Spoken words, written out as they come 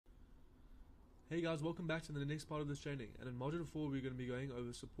Hey guys, welcome back to the next part of this training, and in module 4 we're going to be going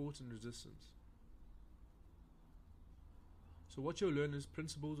over support and resistance. So what you'll learn is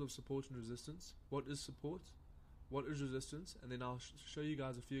principles of support and resistance, what is support, what is resistance, and then I'll show you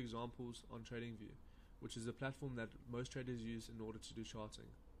guys a few examples on TradingView, which is a platform that most traders use in order to do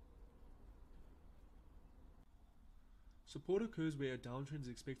charting. Support occurs where a downtrend is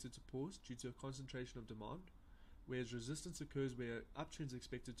expected to pause due to a concentration of demand, whereas resistance occurs where an uptrend is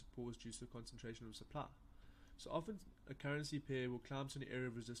expected to pause due to a concentration of supply. So often a currency pair will climb to an area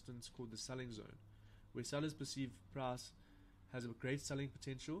of resistance called the selling zone, where sellers perceive price has a great selling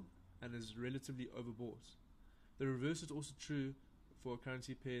potential and is relatively overbought. The reverse is also true for a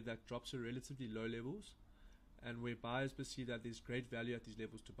currency pair that drops to relatively low levels and where buyers perceive that there's great value at these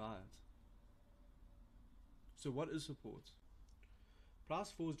levels to buy it. So what is support?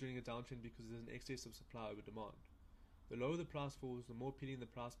 Price falls during a downtrend because there's an excess of supply over demand. The lower the price falls, the more appealing the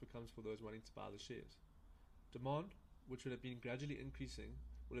price becomes for those wanting to buy the shares. Demand, which would have been gradually increasing,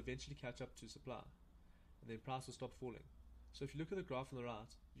 will eventually catch up to supply, and then price will stop falling. So if you look at the graph on the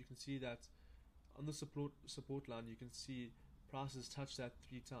right, you can see that on the support line, you can see prices touch that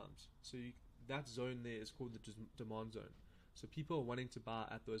 3 times. So that zone there is called the demand zone. So people are wanting to buy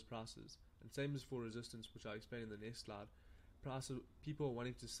at those prices. And same as for resistance, which I'll explain in the next slide. People are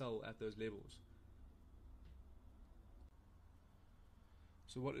wanting to sell at those levels.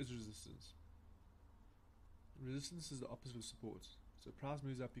 So what is resistance? Resistance is the opposite of support. So price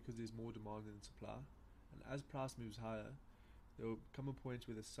moves up because there's more demand than supply, and as price moves higher, there will come a point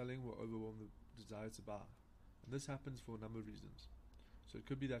where the selling will overwhelm the desire to buy. And this happens for a number of reasons. So it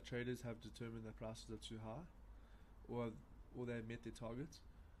could be that traders have determined that prices are too high, or they have met their targets,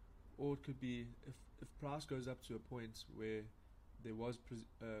 or it could be if price goes up to a point where there was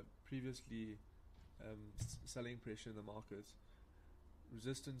previously selling pressure in the market,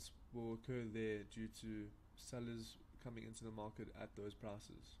 resistance will occur there due to sellers coming into the market at those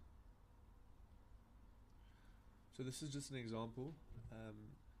prices. So this is just an example.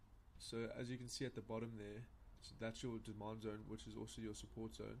 So as you can see at the bottom there, so that's your demand zone, which is also your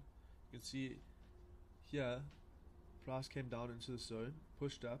support zone. You can see here, price came down into the zone,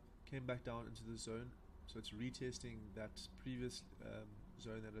 pushed up, came back down into the zone. So it's retesting that previous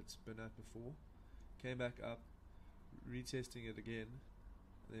zone that it's been at before, came back up, retesting it again,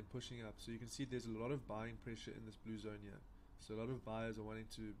 and then pushing up. So you can see there's a lot of buying pressure in this blue zone here. So a lot of buyers are wanting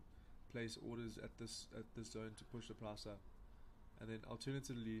to place orders at this zone to push the price up. And then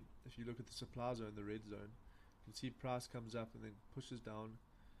alternatively, if you look at the supply zone, the red zone, you can see price comes up and then pushes down,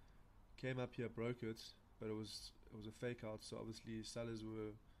 came up here, broke it, but it was a fake out. So obviously sellers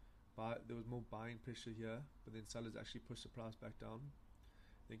were there was more buying pressure here, but then sellers actually pushed the price back down,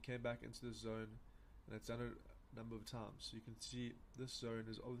 then came back into the zone, and it's done a number of times. So you can see this zone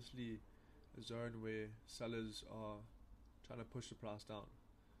is obviously a zone where sellers are trying to push the price down.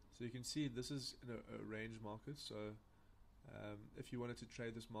 So you can see this is in a range market. So if you wanted to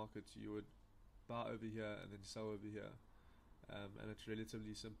trade this market, you would buy over here and then sell over here, and it's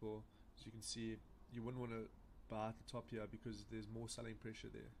relatively simple. As you can see, you wouldn't want to buy at the top here because there's more selling pressure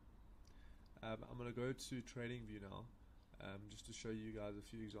there. I'm going to go to TradingView now, just to show you guys a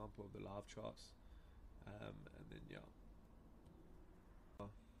few examples of the live charts, and then yeah.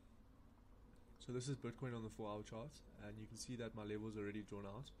 So this is Bitcoin on the 4-hour chart, and you can see that my levels are already drawn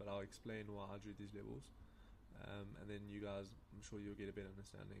out, but I'll explain why I drew these levels, and then you guys, I'm sure you'll get a better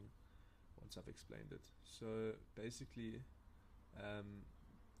understanding once I've explained it. So basically,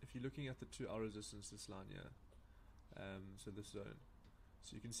 if you're looking at the 2-hour resistance, this line here, so this zone,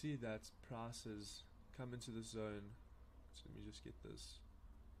 so you can see that prices come into this zone. So let me just get this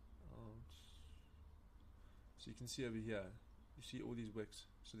out. So you can see over here, you see all these wicks.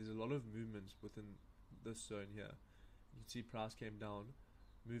 So there's a lot of movement within this zone here. You can see price came down,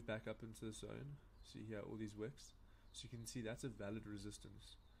 moved back up into the zone. See here, all these wicks. So you can see that's a valid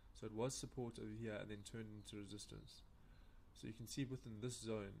resistance. So it was support over here and then turned into resistance. So you can see within this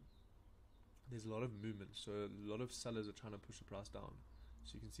zone, there's a lot of movement. So a lot of sellers are trying to push the price down.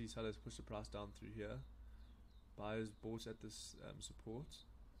 So you can see sellers push the price down through here. Buyers bought at this support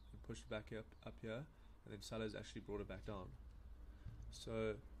and pushed it back up here, and then sellers actually brought it back down.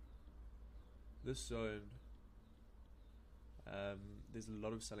 So this zone, there's a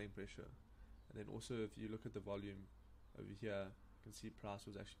lot of selling pressure. And then also if you look at the volume over here, you can see price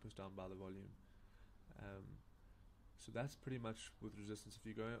was actually pushed down by the volume. So that's pretty much with resistance. If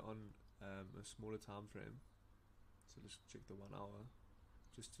you go on a smaller time frame, so let's check the 1 hour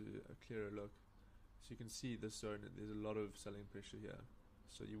just to a clearer look. So you can see this zone, there's a lot of selling pressure here.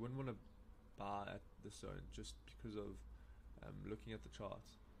 So you wouldn't want to buy at this zone just because of looking at the chart.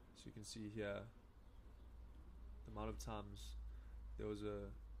 So you can see here the amount of times there was a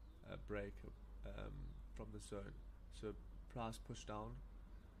break from the zone. So price pushed down.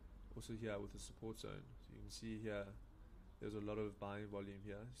 Also here with the support zone, so you can see here there's a lot of buying volume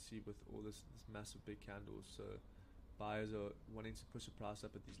here. See with all this massive big candles, so buyers are wanting to push the price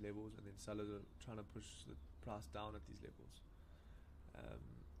up at these levels, and then sellers are trying to push the price down at these levels.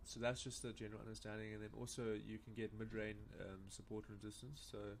 So that's just the general understanding, and then also you can get mid-range support and resistance.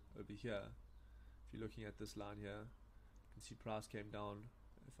 So over here, if you're looking at this line here, you can see price came down.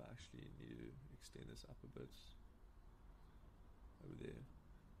 If I actually need to extend this up a bit, over there,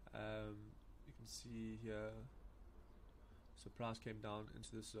 you can see here, so price came down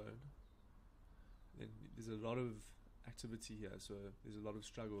into this zone. Then there's a lot of activity here, so there's a lot of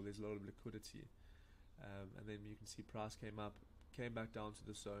struggle, there's a lot of liquidity, and then you can see price came up, came back down to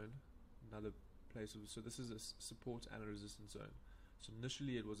the zone, another place of, so this is a support and a resistance zone. So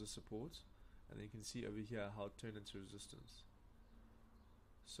initially it was a support, and then you can see over here how it turned into resistance.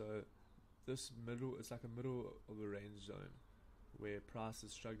 So this middle, it's like a middle of a range zone where price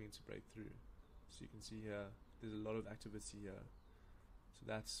is struggling to break through. So you can see here there's a lot of activity here. So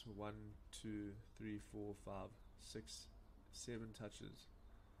that's 1, 2, 3, 4, 5, 6, 7 touches.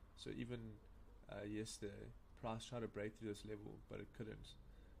 So even yesterday price tried to break through this level, but it couldn't.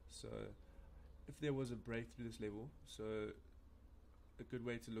 So if there was a break through this level, so a good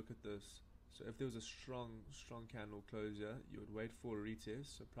way to look at this, so if there was a strong candle closure, you would wait for a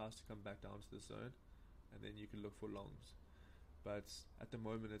retest, so price to come back down to the zone, and then you can look for longs. But at the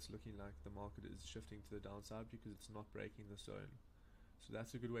moment it's looking like the market is shifting to the downside because it's not breaking the zone. So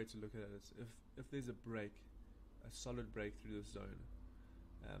that's a good way to look at it. If there's a break, a solid break through this zone,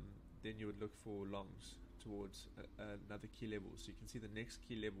 then you would look for longs towards another key level. So you can see the next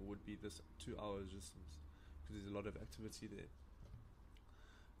key level would be this 2 hour resistance, because there's a lot of activity there.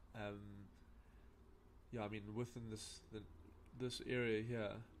 Yeah, I mean within this area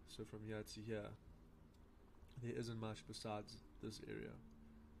here, so from here to here, there isn't much besides this area.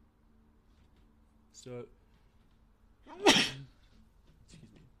 So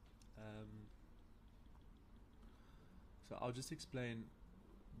excuse me. So I'll just explain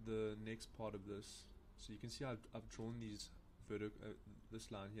the next part of this. So you can see I've drawn these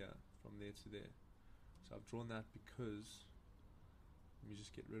this line here from there to there. So I've drawn that because, let me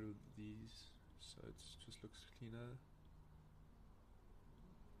just get rid of these so it just looks cleaner.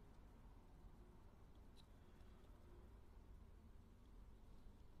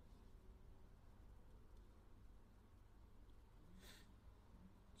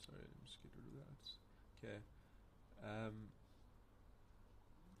 Sorry, let me just get rid of that. Okay.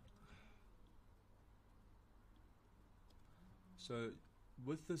 So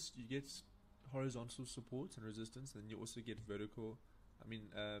with this you get horizontal support and resistance, and you also get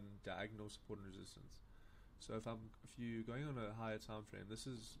diagonal support and resistance. So if you're going on a higher time frame, this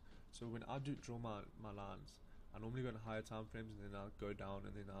is, so when I draw my lines, I normally go on higher time frames, and then I'll go down,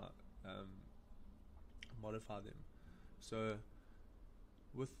 and then I'll modify them. So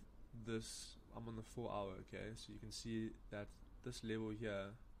with this, I'm on the 4 hour, okay, so you can see that this level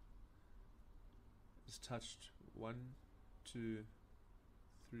here is touched 1, 2,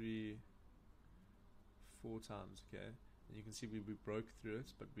 3, 4 times, okay, and you can see we broke through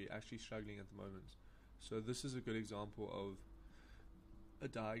it, but we're actually struggling at the moment. So this is a good example of a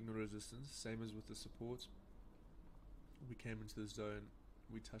diagonal resistance, same as with the support. We came into the zone,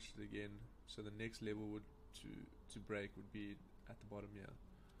 we touched it again, so the next level to break would be at the bottom here.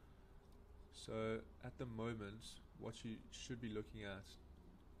 So at the moment, what you should be looking at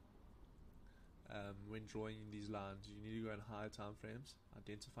when drawing these lines, you need to go in higher time frames,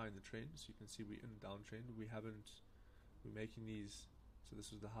 identifying the trend. So you can see we're in a downtrend. We're making these, so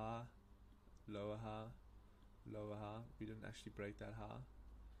this was the high, lower high, lower high. We didn't actually break that high,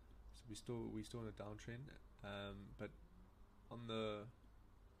 so we're still in a downtrend, but on the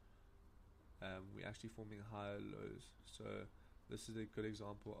we're actually forming higher lows. So this is a good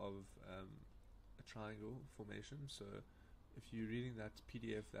example of a triangle formation. So if you're reading that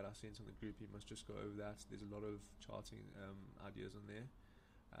PDF that I sent on the group, you must just go over that. There's a lot of charting ideas on there,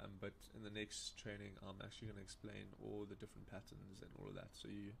 but in the next training I'm actually going to explain all the different patterns and all of that, so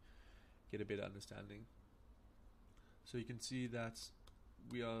you get a better understanding. So you can see that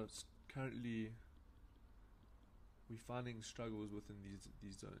we are currently finding struggles within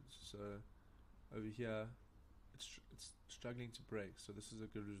these zones. So over here it's struggling to break, so this is a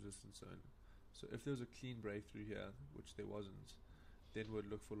good resistance zone. So if there was a clean breakthrough here, which there wasn't, then we'd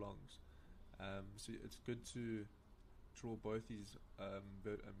look for longs. So it's good to draw both these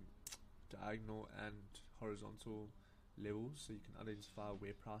diagonal and horizontal levels, so you can identify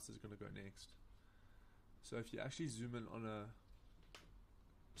where price is going to go next. So if you actually zoom in on a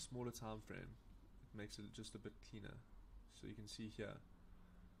smaller time frame, it makes it just a bit cleaner. So you can see here.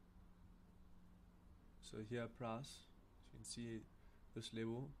 So here price, so you can see this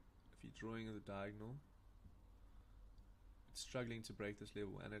level. If you're drawing the diagonal, it's struggling to break this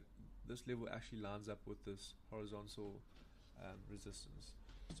level, and this level actually lines up with this horizontal resistance.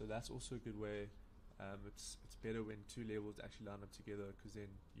 So that's also a good way. It's better when two levels actually line up together, because then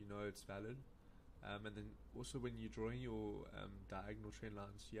you know it's valid. And then also when you're drawing your diagonal trend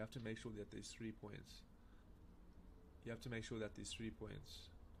lines, you have to make sure that there's 3 points. You have to make sure that there's 3 points.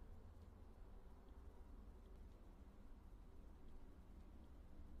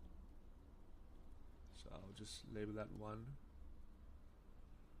 So I'll just label that 1.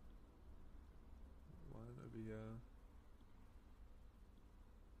 1 over here.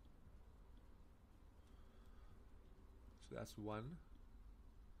 So that's 1,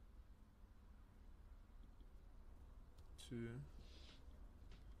 2, and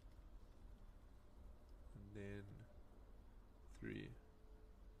then 3.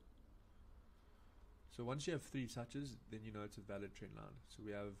 So once you have 3 touches, then you know it's a valid trend line. So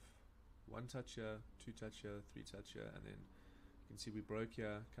we have 1 touch here, 2 touch here, 3 touch here, and then you can see we broke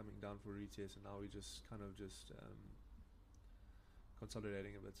here, coming down for a retest, and now we just kind of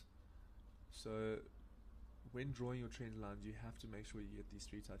consolidating a bit. So when drawing your trend lines, you have to make sure you get these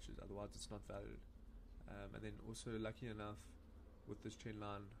 3 touches, otherwise it's not valid. And then also, lucky enough, with this trend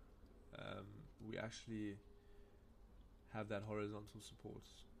line, we actually have that horizontal support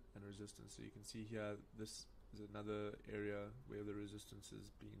and resistance. So you can see here, this is another area where the resistance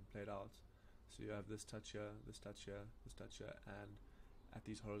is being played out. So you have this touch here, this touch here, this touch here, and at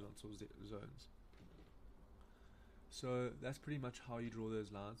these horizontal zones. So that's pretty much how you draw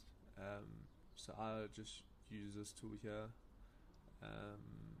those lines. So I just use this tool here,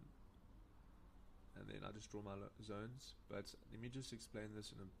 and then I just draw my zones. But let me just explain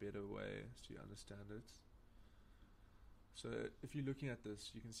this in a better way so you understand it. So if you're looking at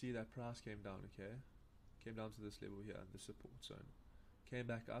this, you can see that price came down, okay? Came down to this level here, the support zone. Came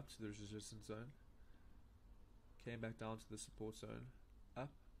back up to the resistance zone. Came back down to the support zone, up.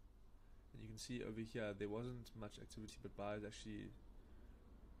 And you can see over here, there wasn't much activity, but buyers actually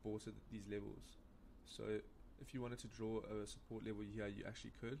bought at these levels. So if you wanted to draw a support level here, you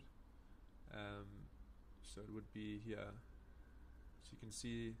actually could. So it would be here. So you can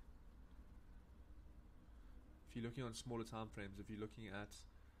see, if you're looking on smaller time frames, if you're looking at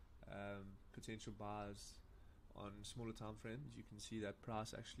potential buyers on smaller time frames, you can see that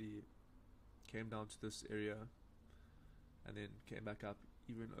price actually came down to this area and then came back up.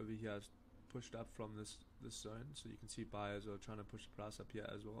 Even over here, it's pushed up from this zone, so you can see buyers are trying to push the price up here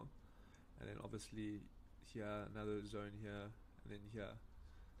as well. And then obviously here, another zone here, and then here.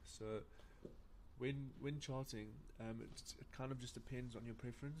 So when charting, it kind of just depends on your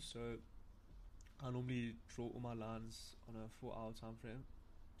preference. So I normally draw all my lines on a 4-hour time frame,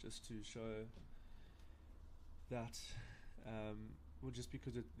 just to show that, well, just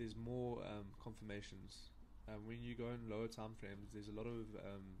because there's more confirmations. When you go in lower time frames, there's a lot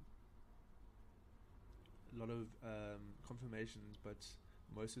of confirmations, but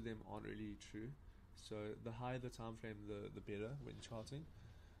most of them aren't really true. So the higher the time frame, the better when charting.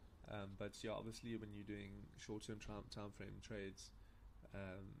 But yeah, obviously when you're doing short-term time frame trades,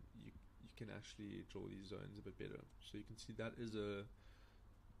 you can actually draw these zones a bit better. So you can see that is a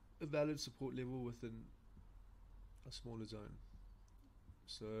valid support level within a smaller zone.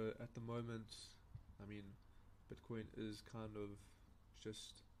 So at the moment, I mean, Bitcoin is kind of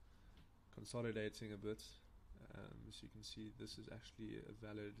just consolidating a bit. So you can see this is actually a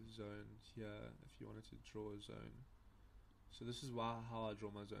valid zone here if you wanted to draw a zone. So this is how I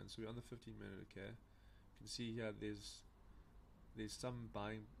draw my zone. So we're on the 15-minute, okay? You can see here there's some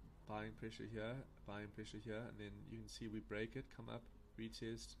buying pressure here, and then you can see we break it, come up,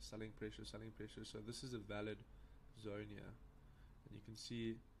 retest, selling pressure. So this is a valid zone here, and you can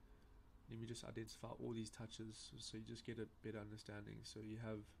see. Let me just identify all these touches so you just get a better understanding. So you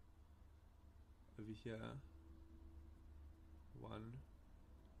have over here 1,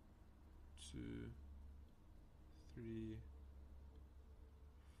 2, 3,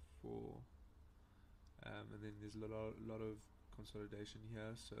 4, and then there's a lot of consolidation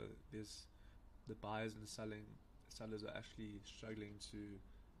here. So there's the buyers and the sellers are actually struggling to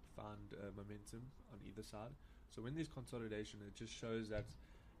find momentum on either side. So when there's consolidation, it just shows that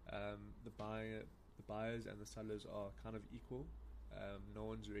the buyers and the sellers are kind of equal. No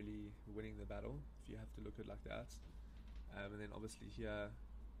one's really winning the battle, if you have to look at it like that. And then obviously here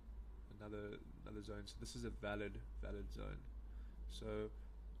another zone. So this is a valid zone. So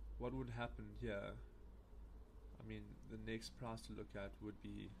what would happen here I mean, the next price to look at would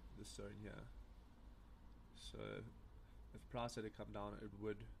be this zone here. So if price had to come down, it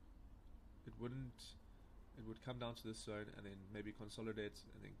would come down to this zone and then maybe consolidate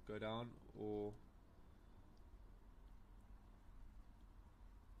and then go down, or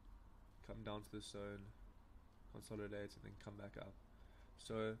come down to this zone, consolidate, and then come back up.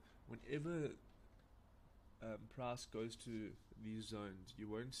 So whenever price goes to these zones, you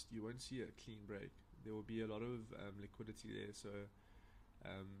won't see a clean break. There will be a lot of liquidity there, so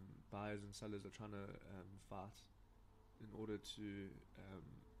buyers and sellers are trying to fight in order to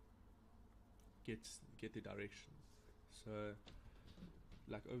get their direction. So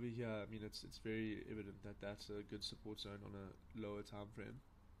like over here, I mean, it's very evident that that's a good support zone on a lower time frame.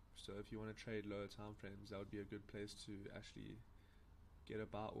 So if you want to trade lower time frames, that would be a good place to actually get a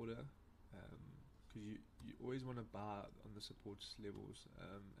buy order, because you always want to buy on the support levels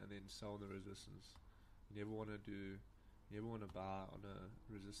and then sell on the resistance. You never want to buy on a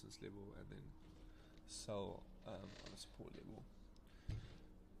resistance level and then sell on a support level.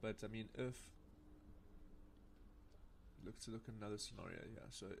 But I mean, let's look at another scenario here.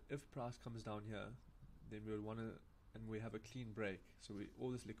 So if price comes down here, then we would want to, and we have a clean break, so all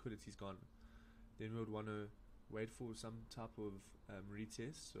this liquidity is gone, then we would want to wait for some type of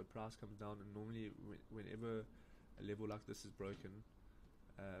retest. So price comes down, and normally whenever a level like this is broken,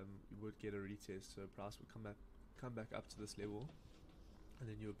 you would get a retest. So price would come back up to this level, and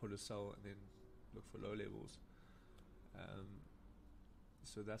then you would put a sell and then look for low levels.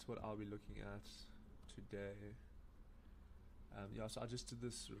 So that's what I'll be looking at today. So I just did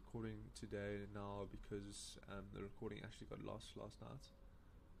this recording today now because the recording actually got lost last night,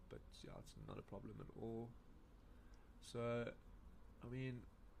 but yeah, it's not a problem at all. So I mean,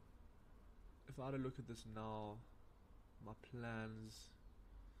 if I had to look at this now, my plans,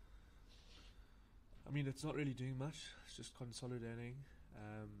 I mean, it's not really doing much, it's just consolidating.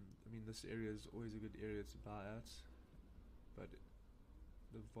 I mean, this area is always a good area to buy at, but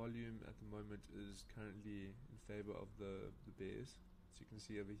the volume at the moment is currently in favor of the bears. So you can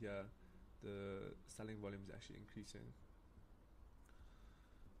see over here, the selling volume is actually increasing.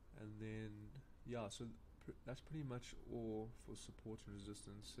 And then, yeah, so that's pretty much all for support and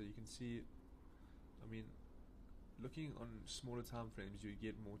resistance. So you can see, I mean, looking on smaller time frames, you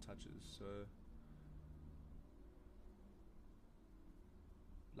get more touches. So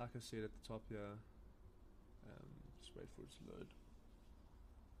like I said at the top here, just wait for it to load.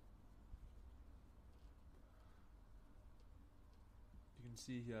 You can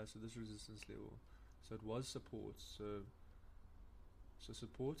see here, so this resistance level, so it was support. So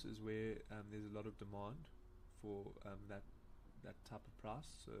support is where there's a lot of demand for that type of price.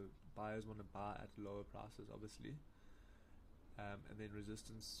 So buyers want to buy at lower prices, obviously, and then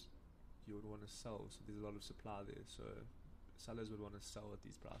resistance, you would want to sell. So there's a lot of supply there, so sellers would want to sell at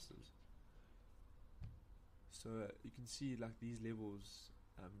these prices. So you can see, like, these levels,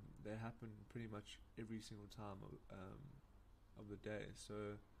 they happen pretty much every single time of the day.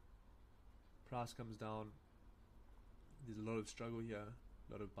 So price comes down, there's a lot of struggle here,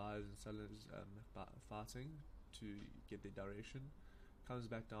 a lot of buyers and sellers fighting to get their direction. Comes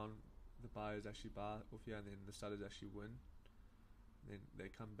back down, the buyers actually buy off here, and then the sellers actually win. Then they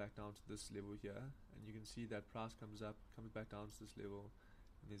come back down to this level here, and you can see that price comes up, comes back down to this level,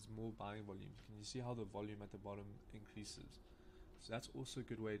 and there's more buying volume. Can you see how the volume at the bottom increases? So that's also a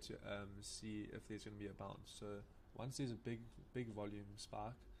good way to see if there's going to be a bounce. So once there's a big volume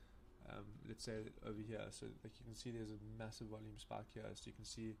spike, let's say over here, so like you can see there's a massive volume spike here, so you can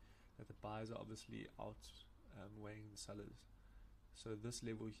see that the buyers are obviously outweighing the sellers. So this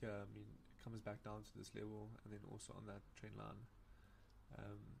level here, I mean, it comes back down to this level, and then also on that trend line.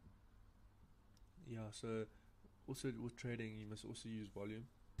 So also with trading, you must also use volume.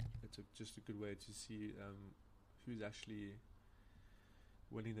 It's just a good way to see who's actually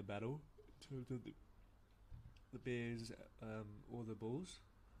winning the battle in terms of the bears or the bulls.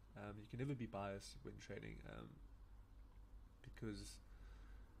 You can never be biased when trading, because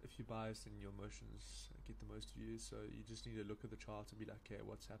if you're biased, then your emotions get the most of you. So you just need to look at the chart and be like, okay,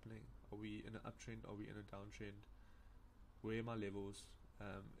 what's happening? Are we in an uptrend? Are we in a downtrend? Where are my levels?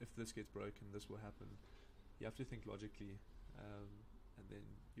 If this gets broken, this will happen. You have to think logically, and then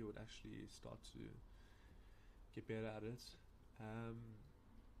you would actually start to get better at it.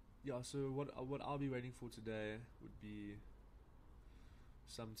 So what I'll be waiting for today would be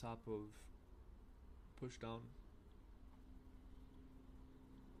some type of push down.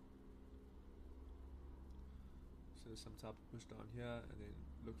 So some type of push down here, and then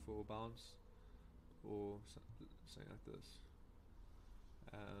look for a bounce or something like this.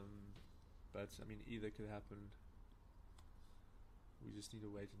 But I mean, either could happen. We just need to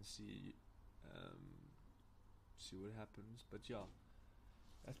wait and see what happens. But yeah,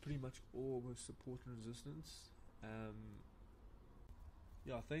 that's pretty much all with support and resistance.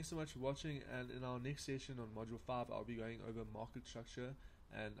 Yeah, thanks so much for watching, and in our next session on Module 5, I'll be going over market structure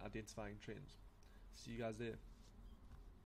and identifying trends. See you guys there.